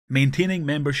Maintaining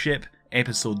membership,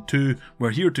 episode 2.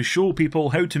 We're here to show people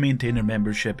how to maintain their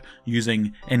membership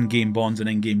using in-game bonds and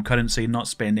in-game currency, not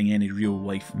spending any real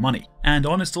life money. And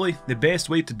honestly, the best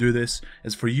way to do this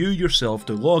is for you yourself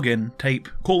to log in, type :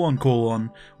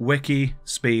 wiki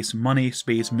space money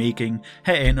space making,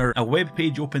 hit enter, a web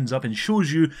page opens up and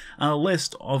shows you a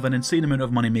list of an insane amount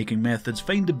of money making methods.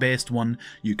 Find the best one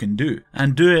you can do,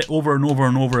 and do it over and over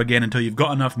and over again until you've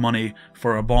got enough money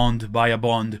for a bond, buy a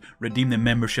bond, redeem the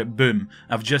membership, boom.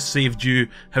 I've just saved you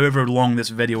however long this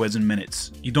video is in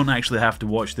minutes. You don't actually have to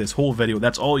watch this whole video,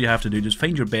 that's all you have to do, just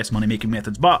find your best money making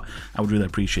methods, but I would really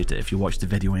appreciate it if you watched the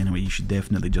video anyway. You should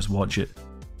definitely just watch it.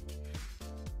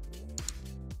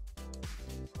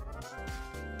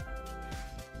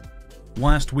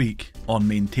 Last week on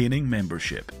maintaining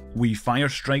membership, we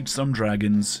fire-striked some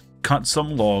dragons, cut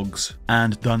some logs,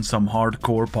 and done some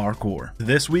hardcore parkour.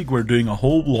 This week we're doing a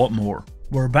whole lot more.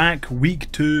 We're back week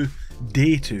 2,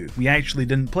 day 2. We actually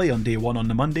didn't play on day 1 on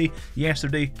the Monday.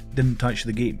 Yesterday, didn't touch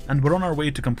the game. And we're on our way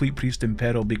to complete Priest in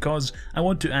Peril because I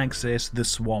want to access the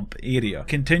swamp area.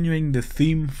 Continuing the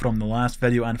theme from the last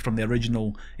video and from the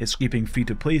original Escaping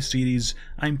Free-to-Play series,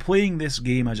 I'm playing this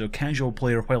game as a casual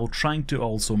player while trying to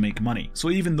also make money.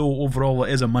 So even though overall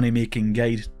it is a money-making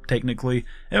guide, technically,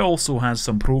 it also has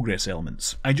some progress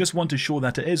elements. I just want to show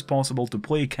that it is possible to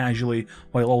play casually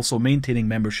while also maintaining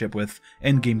membership with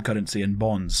in-game currency and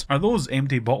bonds. Are those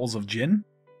empty bottles of gin?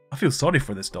 I feel sorry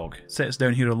for this dog. It sits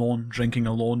down here alone, drinking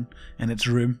alone, in its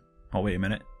room. Oh wait a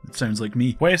minute, it sounds like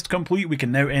me. Quest complete, we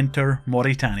can now enter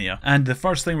Mauritania. And the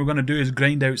first thing we're going to do is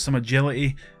grind out some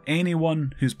agility.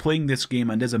 Anyone who's playing this game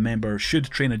and is a member should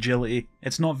train agility.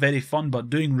 It's not very fun, but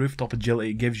doing rooftop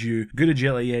agility gives you good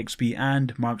agility XP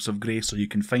and marks of grace, so you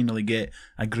can finally get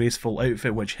a graceful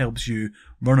outfit which helps you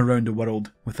run around the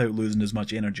world without losing as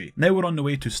much energy. Now we're on the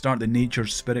way to start the Nature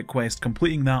Spirit quest.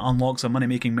 Completing that unlocks a money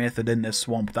making method in this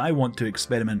swamp that I want to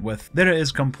experiment with. There it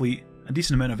is, complete. A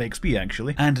decent amount of XP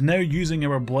actually. And now using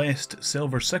our blessed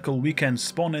silver sickle we can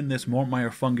spawn in this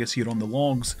Mortmire fungus here on the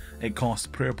logs. It costs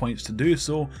prayer points to do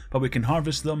so, but we can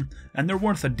harvest them and they're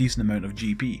worth a decent amount of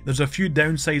GP. There's a few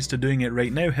downsides to doing it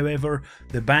right now, however.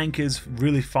 The bank is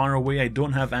really far away, I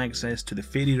don't have access to the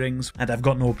fairy rings, and I've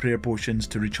got no prayer potions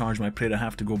to recharge my prayer. I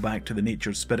have to go back to the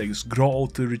Nature Spirit's grotto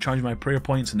to recharge my prayer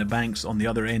points, and the bank's on the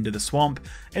other end of the swamp.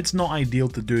 It's not ideal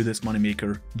to do this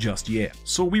moneymaker just yet.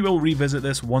 So we will revisit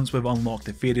this once we've unlock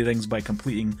the fairy rings by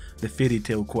completing the fairy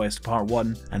tale quest part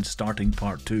 1 and starting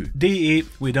part 2. Day 8,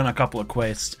 we done a couple of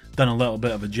quests, done a little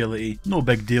bit of agility, no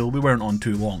big deal, we weren't on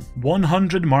too long.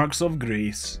 100 marks of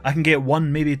grace. I can get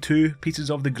 1, maybe 2 pieces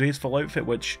of the graceful outfit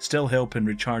which still help in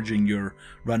recharging your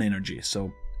run energy,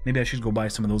 so maybe I should go buy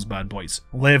some of those bad boys.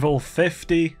 Level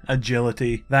 50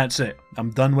 agility, that's it.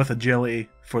 I'm done with agility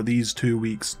for these 2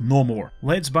 weeks, no more.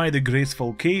 Let's buy the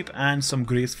graceful cape and some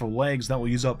graceful legs. That will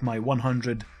use up my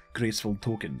 100 graceful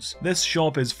tokens. This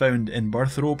shop is found in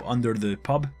Birthrope under the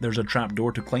pub. There's a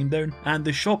trapdoor to climb down, and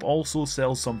the shop also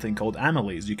sells something called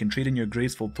amylase. You can trade in your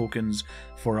graceful tokens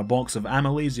for a box of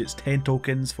amylase. It's 10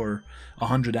 tokens for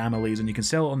 100 amylase, and you can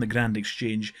sell it on the Grand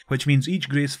Exchange, which means each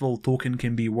graceful token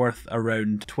can be worth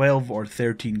around 12 or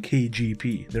 13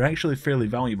 KGP. They're actually fairly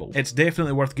valuable. It's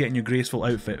definitely worth getting your graceful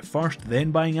outfit first,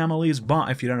 then buying amylase, but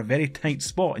if you're in a very tight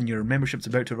spot and your membership's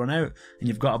about to run out and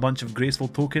you've got a bunch of graceful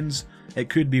tokens, it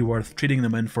could be worth trading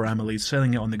them in for amylase,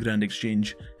 selling it on the Grand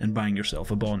Exchange, and buying yourself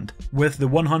a bond. With the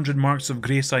 100 marks of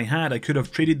grace I had, I could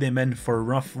have traded them in for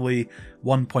roughly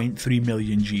 1.3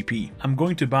 million GP. I'm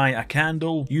going to buy a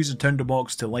candle, use a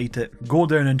tinderbox to light it, go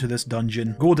down into this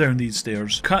dungeon, go down these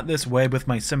stairs, cut this web with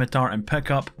my scimitar and pick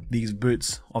up these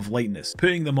boots of lightness.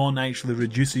 Putting them on actually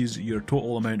reduces your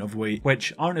total amount of weight,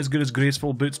 which aren't as good as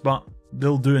graceful boots, but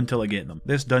they'll do until I get them.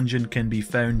 This dungeon can be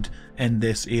found in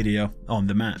this area on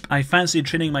the map. I fancy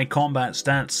training my combat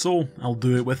stats, so I'll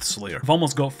do it with Slayer. I've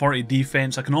almost got 40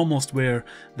 defense, I can almost wear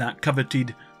that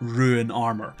coveted ruin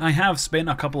armor. I have spent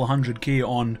a couple of 100k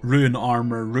on ruin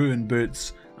armor, ruin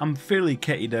boots. I'm fairly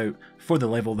kitted out for the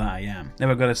level that I am.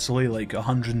 Now I've got to slay like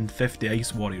 150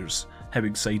 ice warriors. How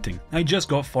exciting. I just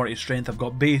got 40 strength, I've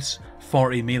got base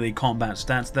 40 melee combat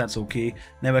stats, that's okay.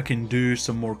 Now I can do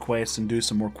some more quests and do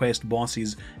some more quest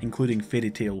bosses, including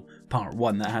Fairy Tale Part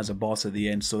 1 that has a boss at the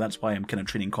end, so that's why I'm kind of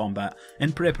training combat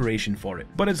in preparation for it.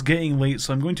 But it's getting late,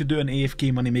 so I'm going to do an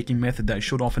AFK money making method that I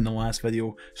showed off in the last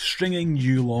video. Stringing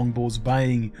new longbows,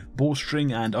 buying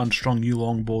bowstring and unstrung new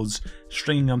longbows,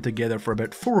 stringing them together for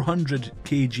about 400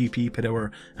 kgp per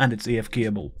hour, and it's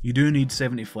AFKable. You do need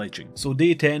 70 fletching. So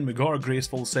day 10, we got our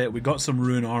graceful set, we got some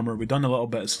rune armor, we done a little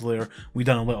bit of slayer, we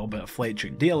done a little bit of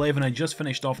fletching. Day 11, I just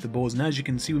finished off the bows, and as you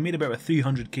can see, we made about a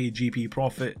 300 kgp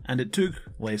profit, and it took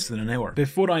less than an hour.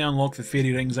 Before I unlock the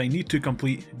fairy rings, I need to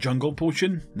complete jungle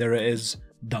potion. There it is,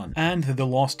 done. And the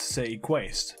lost city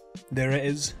quest. There it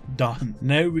is, done.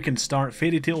 Now we can start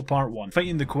Fairy Tale Part 1.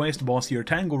 Fighting the quest boss here,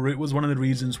 Tangle Root, was one of the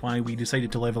reasons why we decided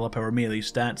to level up our melee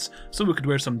stats, so we could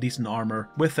wear some decent armor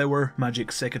with our magic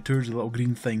secateurs, the little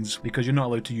green things, because you're not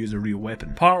allowed to use a real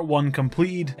weapon. Part 1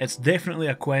 completed. It's definitely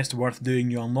a quest worth doing.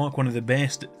 You unlock one of the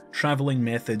best travelling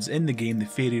methods in the game, the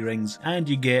fairy rings, and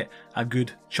you get a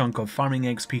good chunk of farming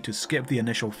XP to skip the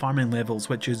initial farming levels,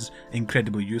 which is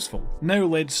incredibly useful. Now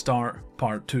let's start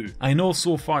Part 2. I know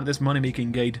so far this money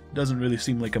making guide doesn't really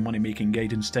seem like a money making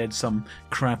guide, instead some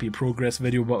crappy progress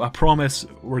video, but I promise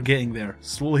we're getting there,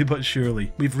 slowly but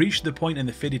surely. We've reached the point in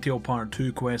the Fairy Tale Part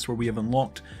 2 quest where we have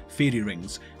unlocked fairy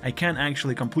rings. I can't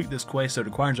actually complete this quest, it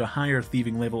requires a higher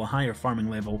thieving level, a higher farming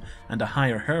level, and a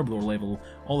higher herblore level,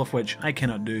 all of which I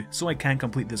cannot do, so I can't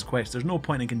complete this quest. There's no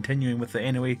point in continuing with it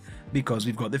anyway, because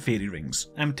we've got the fairy rings.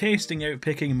 I'm testing out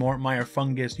picking Mortmire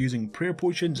fungus using prayer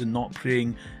potions and not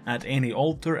praying at any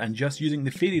altar, and just using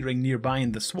the fairy ring nearby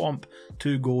in the swamp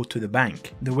to go to the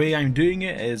bank. The way I'm doing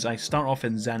it is I start off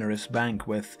in Xanaris Bank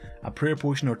with a prayer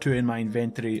potion or two in my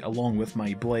inventory along with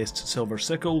my blessed silver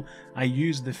sickle. I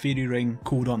use the fairy ring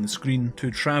code on the screen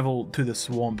to travel to the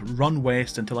swamp, run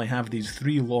west until I have these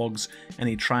 3 logs in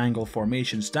a triangle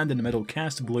formation, stand in the middle,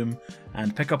 cast bloom,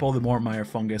 and pick up all the Mortmire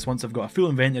fungus. Once I've got a full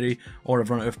inventory or I've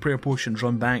run out of prayer potions,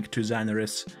 run back to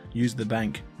Xanaris, use the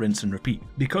bank, rinse and repeat.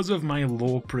 Because of my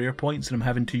low prayer points and I'm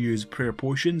having to use prayer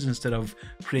potions instead of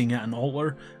praying at an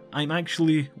altar, I'm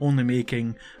actually only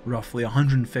making roughly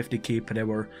 150k per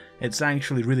hour. It's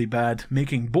actually really bad.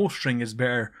 Making bowstring is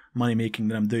better money making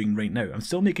than I'm doing right now. I'm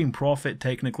still making profit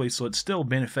technically, so it's still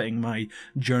benefiting my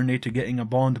journey to getting a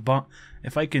bond, but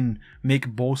if I can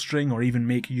make bowstring or even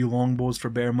make yew longbows for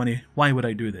better money, why would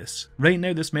I do this? Right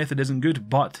now this method isn't good,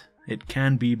 but it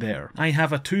can be better. I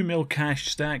have a 2 mil cash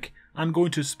stack. I'm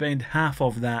going to spend half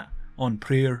of that on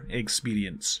prayer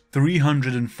experience.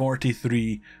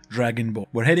 343 Dragon Ball.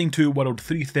 We're heading to World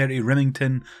 330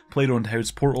 Remington Playground House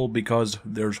portal because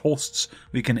there's hosts.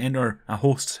 We can enter a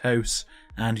host's house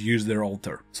and use their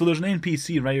altar. So there's an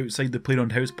NPC right outside the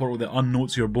Playground House portal that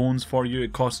unnotes your bones for you.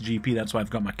 It costs GP, that's why I've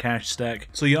got my cash stack.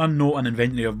 So you unnote an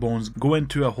inventory of bones, go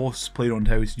into a host's Playground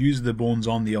House, use the bones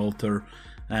on the altar,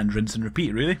 and rinse and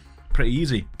repeat, really. Pretty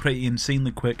easy, pretty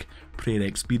insanely quick prayer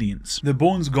experience. The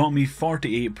bones got me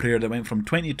 48 prayer, that went from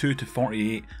 22 to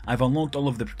 48. I've unlocked all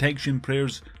of the protection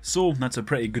prayers, so that's a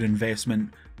pretty good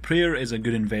investment. Prayer is a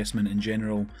good investment in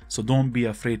general, so don't be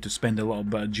afraid to spend a little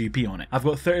bit of GP on it. I've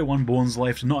got 31 bones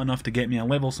left, not enough to get me a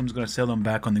level, so I'm just going to sell them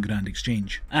back on the Grand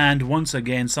Exchange. And once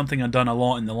again, something I've done a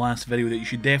lot in the last video that you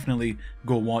should definitely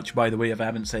go watch, by the way, if I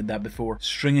haven't said that before.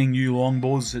 Stringing yew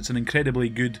longbows, it's an incredibly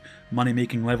good money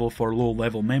making level for low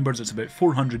level members. It's about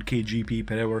 400k GP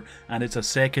per hour, and it's a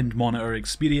second monitor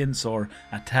experience, or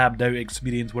a tabbed out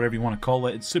experience, whatever you want to call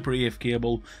it. It's super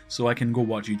AFKable, so I can go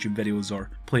watch YouTube videos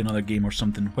or play another game or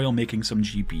something while making some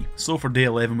GP. So for day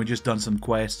 11 we just done some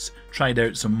quests, tried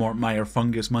out some Mortmire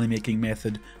fungus money making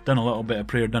method, done a little bit of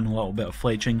prayer, done a little bit of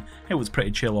fletching. It was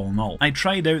pretty chill all in all. I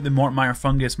tried out the Mortmire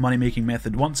fungus money making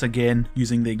method once again,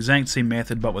 using the exact same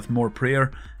method but with more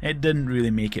prayer. It didn't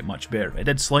really make it much better. It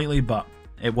did slightly, but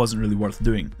it wasn't really worth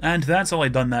doing. And that's all I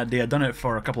done that day. I done it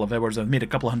for a couple of hours. I've made a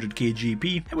couple 100k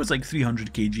GP. It was like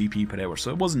 300k GP per hour, so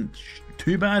it wasn't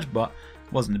too bad, but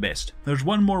wasn't the best. There's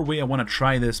one more way I want to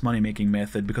try this money making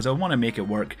method because I want to make it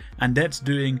work, and that's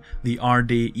doing the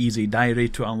RD Easy Diary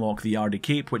to unlock the RD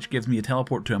Cape, which gives me a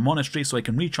teleport to a monastery so I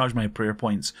can recharge my prayer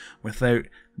points without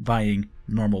buying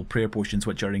normal prayer potions,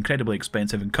 which are incredibly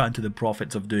expensive and cut into the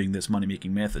profits of doing this money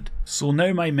making method. So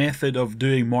now my method of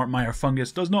doing Mortmire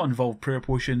fungus does not involve prayer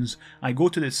potions. I go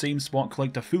to the same spot,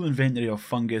 collect a full inventory of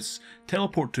fungus,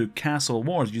 teleport to Castle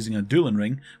Wars using a dueling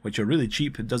ring, which are really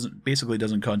cheap. It basically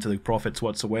doesn't cut into the profits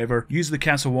whatsoever. Use the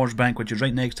Castle Wars bank, which is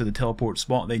right next to the teleport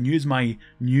spot, then use my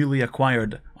newly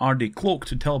acquired RD cloak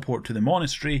to teleport to the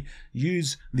monastery,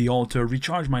 use the altar,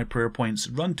 recharge my prayer points,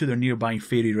 run to their nearby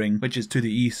fairy ring, which is to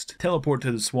the east, teleport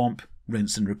to the swamp,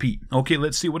 rinse and repeat. Okay,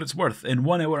 let's see what it's worth. In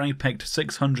 1 hour I picked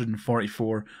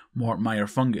 644 Mortmire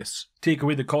fungus. Take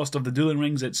away the cost of the dueling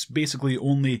rings, it's basically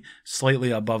only slightly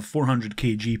above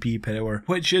 400k GP per hour,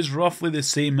 which is roughly the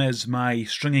same as my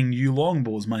stringing new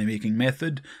longbows money making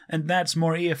method, and that's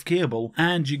more AFKable,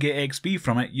 and you get XP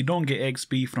from it. You don't get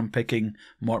XP from picking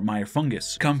Mortmire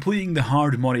fungus. Completing the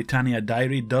hard Mauritania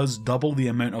diary does double the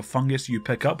amount of fungus you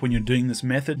pick up when you're doing this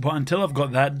method, but until I've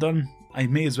got that done, I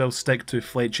may as well stick to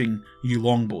fletching new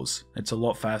longbows. It's a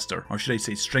lot faster, or should I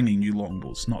say stringing new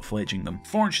longbows, not fletching them.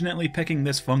 Fortunately, picking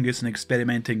this fungus and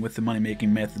experimenting with the money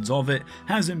making methods of it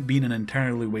hasn't been an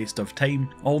entirely waste of time.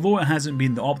 Although it hasn't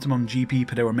been the optimum GP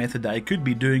per hour method that I could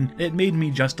be doing, it made me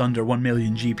just under 1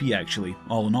 million GP actually,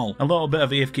 all in all. A little bit of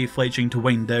AFK fletching to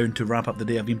wind down to wrap up the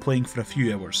day. I've been playing for a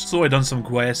few hours. So I done some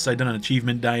quests, I done an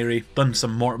achievement diary, done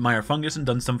some Mortmire fungus and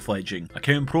done some fledging.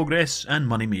 Account progress and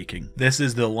money making. This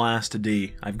is the last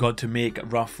day. I've got to make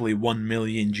roughly 1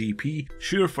 million GP.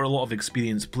 Sure, for a lot of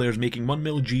experienced players, making 1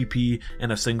 mil GP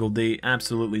in a single day,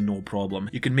 absolutely no problem.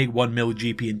 You can make 1 mil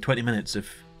GP in 20 minutes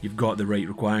if you've got the right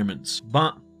requirements.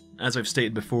 But as I've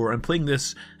stated before, I'm playing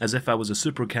this as if I was a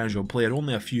super casual player,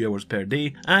 only a few hours per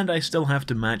day, and I still have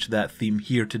to match that theme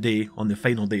here today on the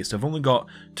final day, so I've only got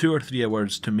 2 or 3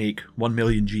 hours to make 1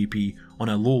 million GP on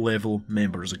a low level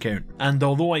members account. And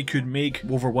although I could make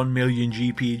over 1 million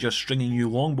GP just stringing new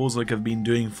longbows like I've been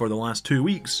doing for the last 2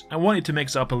 weeks, I wanted to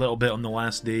mix up a little bit on the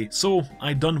last day, so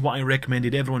I done what I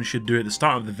recommended everyone should do at the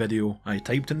start of the video. I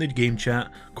typed in the game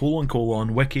chat,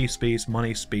 wiki space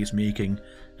money space making,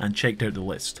 and checked out the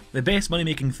list. The best money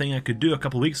making thing I could do a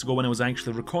couple of weeks ago when I was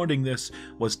actually recording this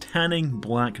was tanning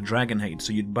black dragon hide.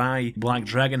 So you'd buy black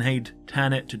dragon hide,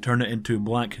 tan it to turn it into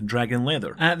black dragon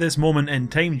leather. At this moment in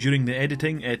time during the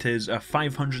editing, it is a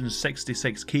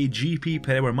 566k GP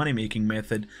per hour money making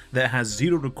method that has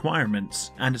 0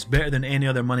 requirements, and it's better than any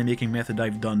other money making method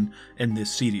I've done in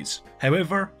this series.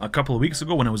 However, a couple of weeks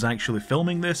ago when I was actually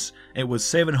filming this, it was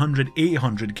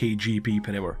 800k GP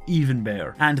per hour, even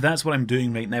better. And that's what I'm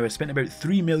doing right now. I spent about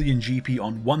 3 million GP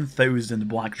on 1000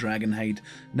 black dragon hide.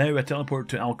 Now I teleport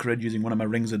to Alcarid using one of my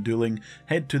rings of dueling,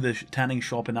 head to the tanning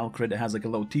shop in Alcarid. It has like a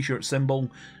little t-shirt symbol.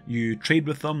 You trade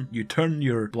with them, you turn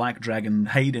your black dragon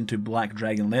hide into black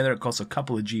dragon leather. It costs a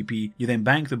couple of GP. You then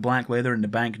bank the black leather in the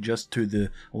bank just to the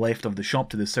left of the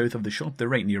shop, to the south of the shop. They're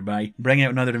right nearby. Bring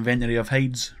out another inventory of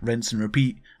hides, rinse and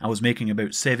repeat. I was making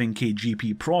about 7k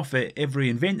GP profit every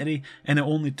inventory, and it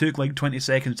only took like 20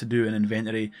 seconds to do an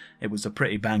inventory. It was a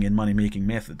pretty banging money making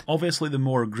method. Obviously the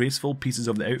more graceful pieces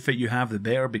of the outfit you have, the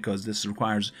better, because this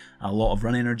requires a lot of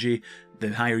run energy.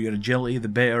 The higher your agility, the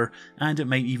better, and it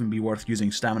might even be worth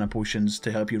using stamina potions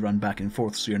to help you run back and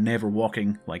forth so you're never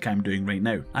walking like I'm doing right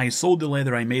now. I sold the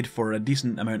leather I made for a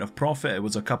decent amount of profit. It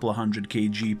was a couple of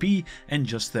 100k GP in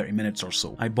just 30 minutes or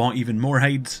so. I bought even more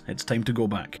hides. It's time to go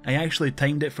back. I actually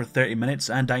timed it for 30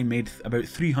 minutes and I made about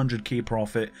 300k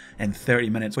profit in 30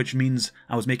 minutes, which means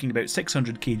I was making about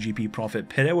 600k GP profit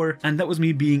per hour, and that was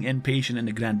me being impatient in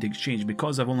the Grand Exchange.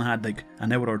 Because I've only had like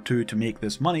an hour or two to make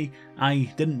this money,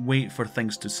 I didn't wait for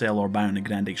things to sell or buy on the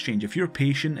Grand Exchange. If you're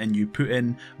patient and you put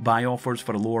in buy offers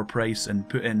for a lower price and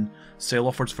put in sell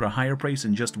offers for a higher price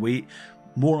and just wait,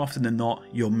 more often than not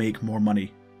you'll make more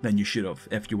money than you should have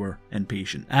if you were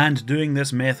impatient. And doing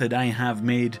this method, I have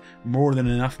made more than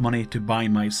enough money to buy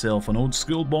myself an old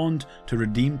school bond to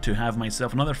redeem to have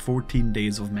myself another 14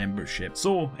 days of membership.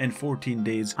 So in 14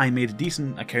 days I made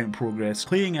decent account progress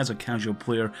playing as a casual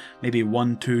player, maybe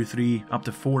 1, 2, 3 up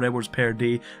to 4 hours per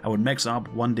day. I would mix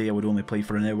up. One day I would only play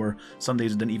for an hour, some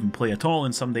days I didn't even play at all,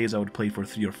 and some days I would play for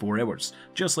 3 or 4 hours,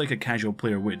 just like a casual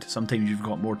player would. Sometimes you've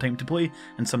got more time to play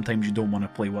and sometimes you don't want to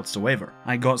play whatsoever.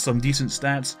 I got some decent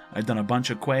stats, I'd done a bunch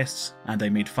of quests, and I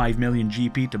made 5 million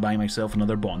GP to buy myself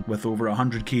another bond, with over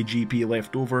 100k GP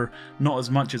left over. Not as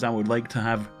much as I would like to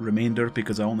have remainder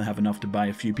because I only have enough to buy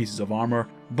a few pieces of armor,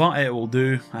 but it will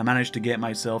do. I managed to get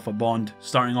myself a bond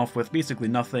starting off with basically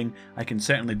nothing. I can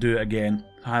certainly do it again,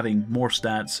 having more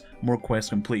stats, more quests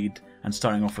completed, and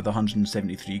starting off with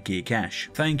 173k cash.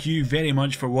 Thank you very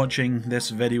much for watching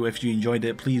this video. If you enjoyed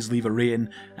it, please leave a rating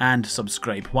and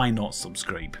subscribe. Why not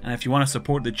subscribe? And if you want to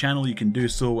support the channel, you can do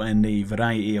so in a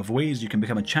variety of ways. You can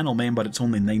become a channel member. It's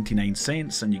only 99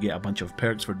 cents and you get a bunch of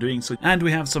perks for doing so. And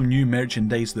we have some new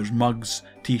merchandise. There's mugs,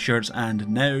 t-shirts, and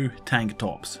now tank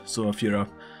tops. So if you're a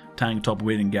tank top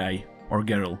wearing guy or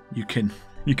girl, you can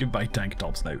buy tank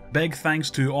tops now. Big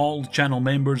thanks to all channel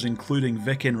members, including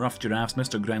Vicken, Rough Giraffes,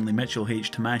 Mr. Granley, Mitchell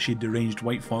H, Tamashi, Deranged,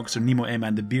 White Fox, Nemo M,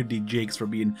 and the Bearded Jakes for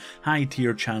being high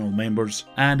tier channel members.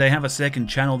 And I have a second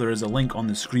channel. There is a link on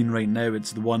the screen right now.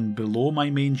 It's the one below my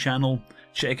main channel.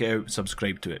 Check it out,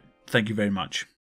 subscribe to it. Thank you very much.